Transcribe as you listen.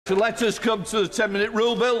To let us come to the 10-minute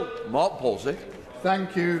rule bill, Mark Pawsey.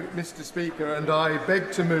 Thank you, Mr Speaker, and I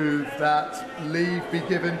beg to move that leave be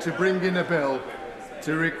given to bring in a bill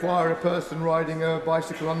to require a person riding a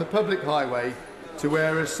bicycle on the public highway to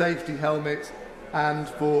wear a safety helmet and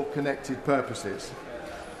for connected purposes.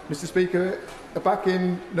 Mr Speaker, back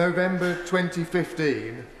in November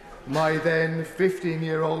 2015, my then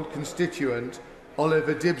 15-year-old constituent,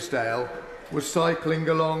 Oliver Dibsdale, was cycling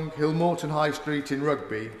along Hillmorton High Street in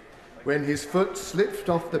Rugby when his foot slipped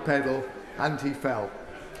off the pedal and he fell.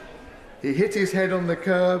 He hit his head on the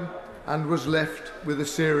curb and was left with a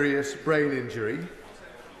serious brain injury.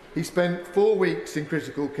 He spent 4 weeks in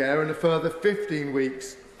critical care and a further 15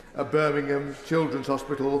 weeks at Birmingham Children's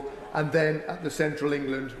Hospital and then at the Central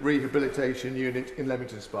England Rehabilitation Unit in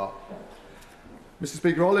Leamington Spa. Mr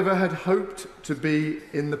Speaker, Oliver had hoped to be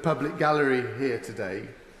in the public gallery here today,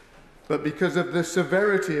 but because of the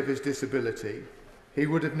severity of his disability, he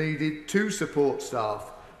would have needed 2 support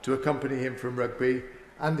staff to accompany him from Rugby,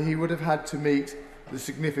 and he would have had to meet the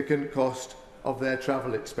significant cost of their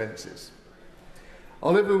travel expenses.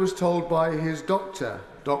 Oliver was told by his doctor,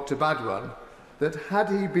 Dr. Badwan, that had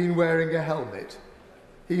he been wearing a helmet,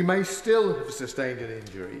 he may still have sustained an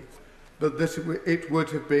injury, but that it would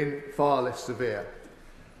have been far less severe.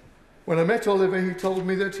 When I met Oliver, he told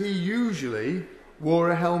me that he usually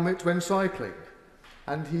wore a helmet when cycling,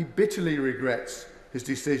 and he bitterly regrets his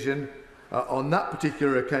decision on that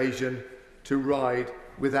particular occasion to ride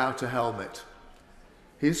without a helmet.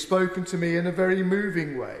 He has spoken to me in a very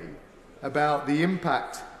moving way about the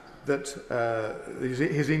impact that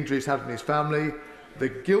his injuries had on his family, the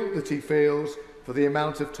guilt that he feels for the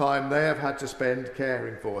amount of time they have had to spend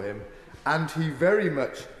caring for him, and he very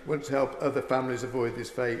much wants to help other families avoid this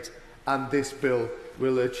fate, and this bill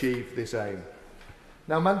will achieve this aim.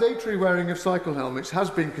 Now, mandatory wearing of cycle helmets has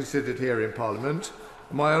been considered here in Parliament.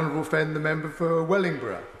 My honourable friend, the member for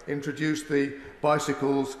Wellingborough, introduced the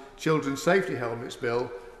Bicycles Children's Safety Helmets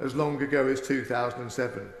Bill as long ago as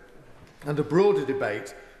 2007. And a broader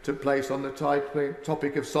debate took place on the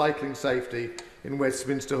topic of cycling safety in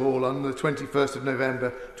Westminster Hall on the 21st of November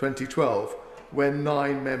 2012, when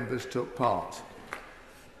 9 members took part.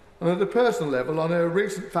 And at a personal level, on a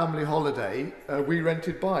recent family holiday, we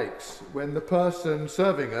rented bikes when the person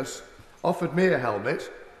serving us offered me a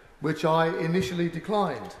helmet, which I initially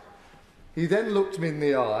declined. He then looked me in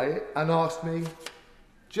the eye and asked me,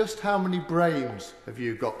 "Just how many brains have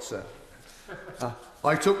you got, sir?"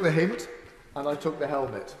 I took the hint and I took the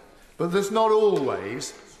helmet. But there's not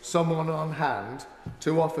always someone on hand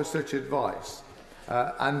to offer such advice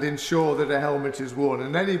and ensure that a helmet is worn.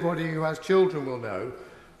 And anybody who has children will know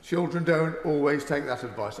children don't always take that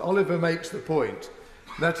advice. Oliver makes the point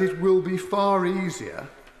that it will be far easier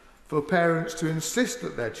for parents to insist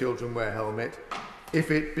that their children wear a helmet if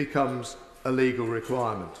it becomes a legal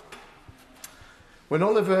requirement. When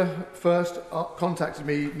Oliver first contacted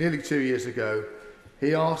me nearly 2 years ago,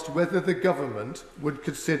 he asked whether the government would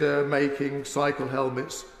consider making cycle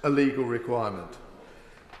helmets a legal requirement.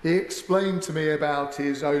 He explained to me about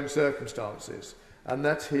his own circumstances and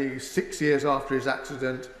that 6 years after his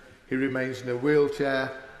accident, he remains in a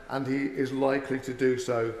wheelchair and he is likely to do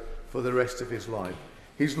so for the rest of his life.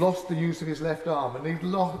 He's lost the use of his left arm and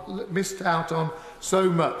he's missed out on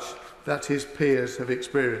so much that his peers have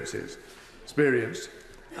experienced,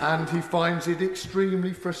 and he finds it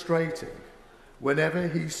extremely frustrating whenever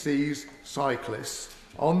he sees cyclists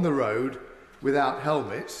on the road without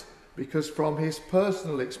helmets, because from his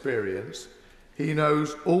personal experience, he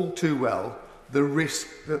knows all too well the risk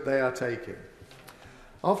that they are taking.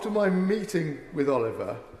 After my meeting with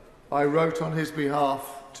Oliver, I wrote on his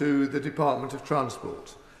behalf to the Department of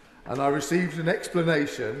Transport, and I received an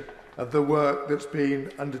explanation of the work that's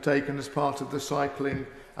been undertaken as part of the cycling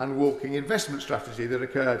and walking investment strategy that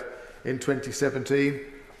occurred in 2017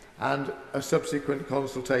 and a subsequent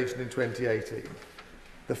consultation in 2018.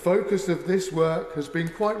 The focus of this work has been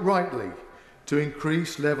quite rightly to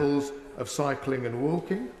increase levels of cycling and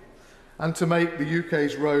walking and to make the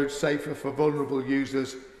UK's roads safer for vulnerable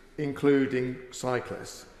users, including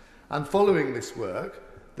cyclists. And following this work,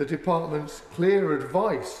 the Department's clear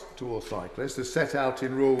advice to all cyclists, as set out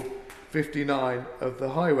in Rule 59 of the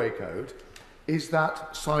Highway Code, is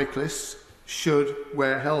that cyclists should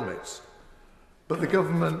wear helmets. But the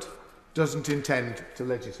government doesn't intend to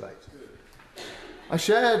legislate. I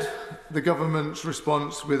shared the government's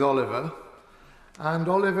response with Oliver, and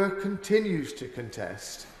Oliver continues to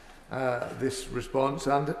contest this response,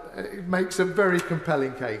 and it makes a very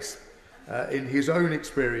compelling case in his own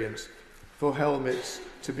experience for helmets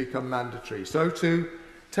to become mandatory. So to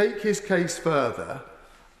take his case further,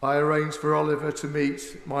 I arranged for Oliver to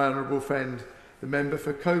meet my honourable friend, the member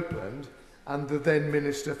for Copeland, and the then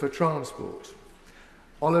Minister for Transport.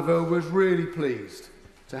 Oliver was really pleased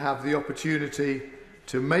to have the opportunity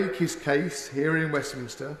to make his case here in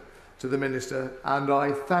Westminster to the Minister, and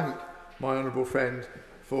I thank my honourable friend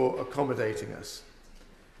for accommodating us.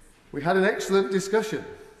 We had an excellent discussion,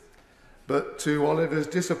 but to Oliver's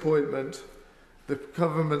disappointment, the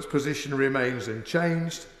government's position remains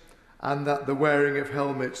unchanged, and that the wearing of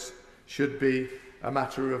helmets should be a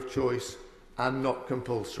matter of choice and not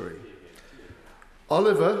compulsory.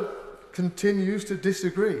 Oliver continues to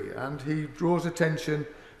disagree, and he draws attention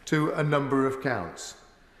to a number of counts.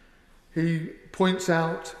 He points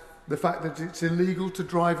out the fact that it's illegal to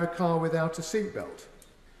drive a car without a seatbelt,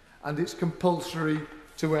 and it's compulsory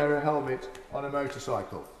to wear a helmet on a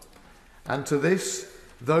motorcycle. And to this,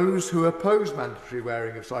 those who oppose mandatory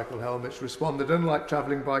wearing of cycle helmets respond that unlike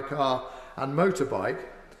travelling by car and motorbike,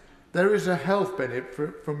 there is a health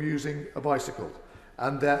benefit from using a bicycle,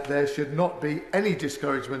 and that there should not be any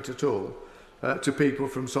discouragement at all to people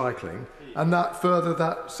from cycling, and that further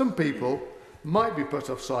that some people might be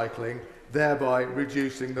put off cycling, thereby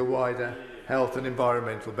reducing the wider health and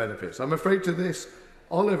environmental benefits. I'm afraid to this,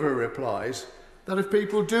 Oliver replies that if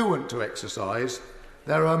people do want to exercise,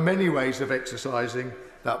 there are many ways of exercising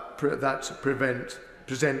that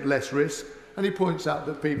present less risk, and he points out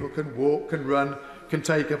that people can walk, can run, can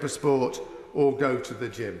take up a sport or go to the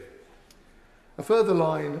gym. A further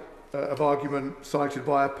line of argument cited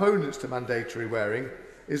by opponents to mandatory wearing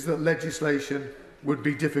is that legislation would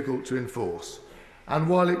be difficult to enforce. And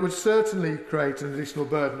while it would certainly create an additional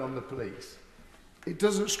burden on the police, it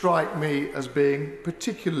doesn't strike me as being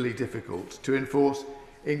particularly difficult to enforce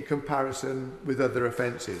in comparison with other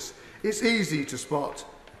offences. It's easy to spot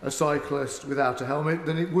a cyclist without a helmet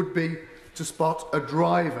than it would be to spot a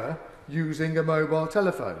driver using a mobile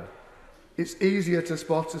telephone. It's easier to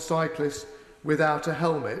spot a cyclist without a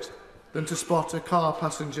helmet than to spot a car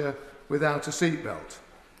passenger without a seatbelt.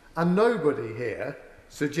 And nobody here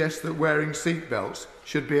suggests that wearing seatbelts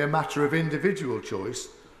should be a matter of individual choice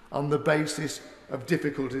on the basis of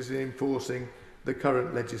difficulties in enforcing the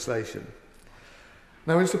current legislation.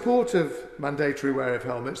 Now, in support of mandatory wear of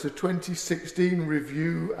helmets, the 2016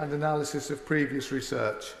 review and analysis of previous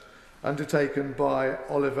research undertaken by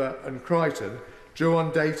Oliver and Crichton drew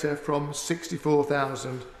on data from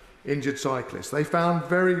 64,000 injured cyclists. They found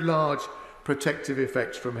very large protective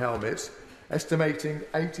effects from helmets, estimating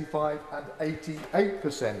 85% and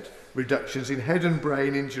 88% reductions in head and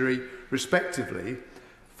brain injury, respectively,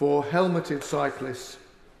 for helmeted cyclists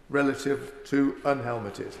relative to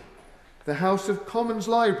unhelmeted. The House of Commons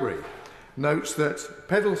Library notes that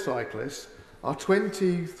pedal cyclists are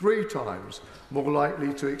 23 times more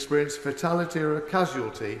likely to experience fatality or a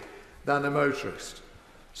casualty than a motorist.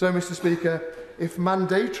 So, Mr. Speaker, if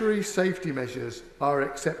mandatory safety measures are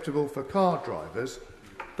acceptable for car drivers,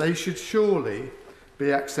 they should surely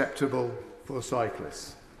be acceptable for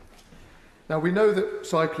cyclists. Now, we know that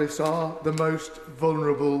cyclists are the most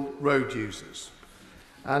vulnerable road users,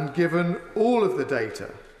 and given all of the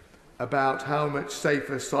data about how much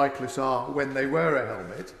safer cyclists are when they wear a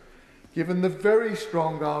helmet, given the very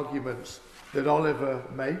strong arguments that Oliver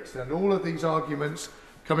makes, and all of these arguments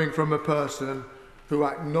coming from a person who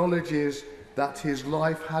acknowledges that his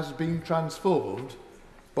life has been transformed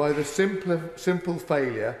by the simple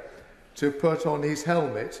failure to put on his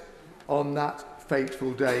helmet on that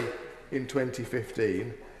fateful day in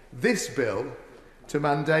 2015, this bill to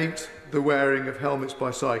mandate the wearing of helmets by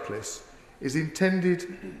cyclists is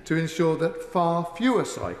intended to ensure that far fewer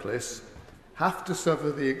cyclists have to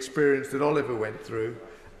suffer the experience that Oliver went through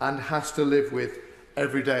and has to live with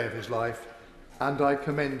every day of his life, and I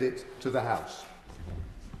commend it to the House.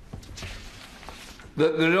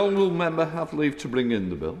 That the honourable member have leave to bring in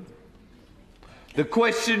the bill. The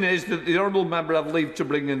question is that the honourable member have leave to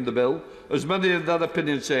bring in the bill. As many of that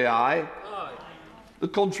opinion say aye. Aye. The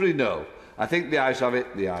contrary, no. I think the ayes have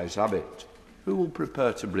it, the ayes have it. Who will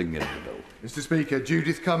prepare to bring in the bill? Mr. Speaker,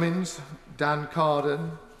 Judith Cummins, Dan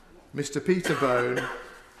Carden, Mr. Peter Bone,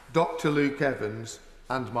 Dr. Luke Evans,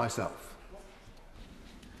 and myself.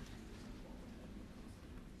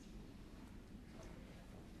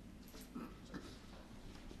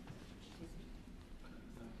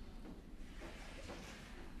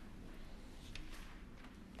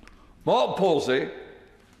 Mark Pawsey.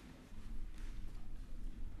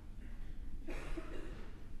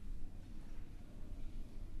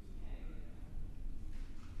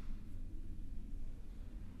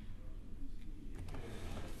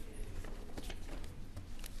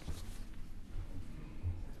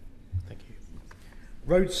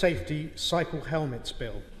 Road Safety Cycle Helmets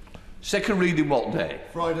Bill. Second reading what day?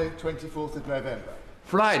 Friday, 24th of November.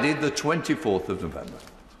 Friday, the 24th of November.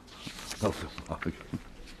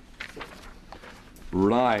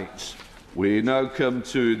 Right. We now come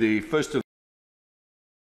to the first of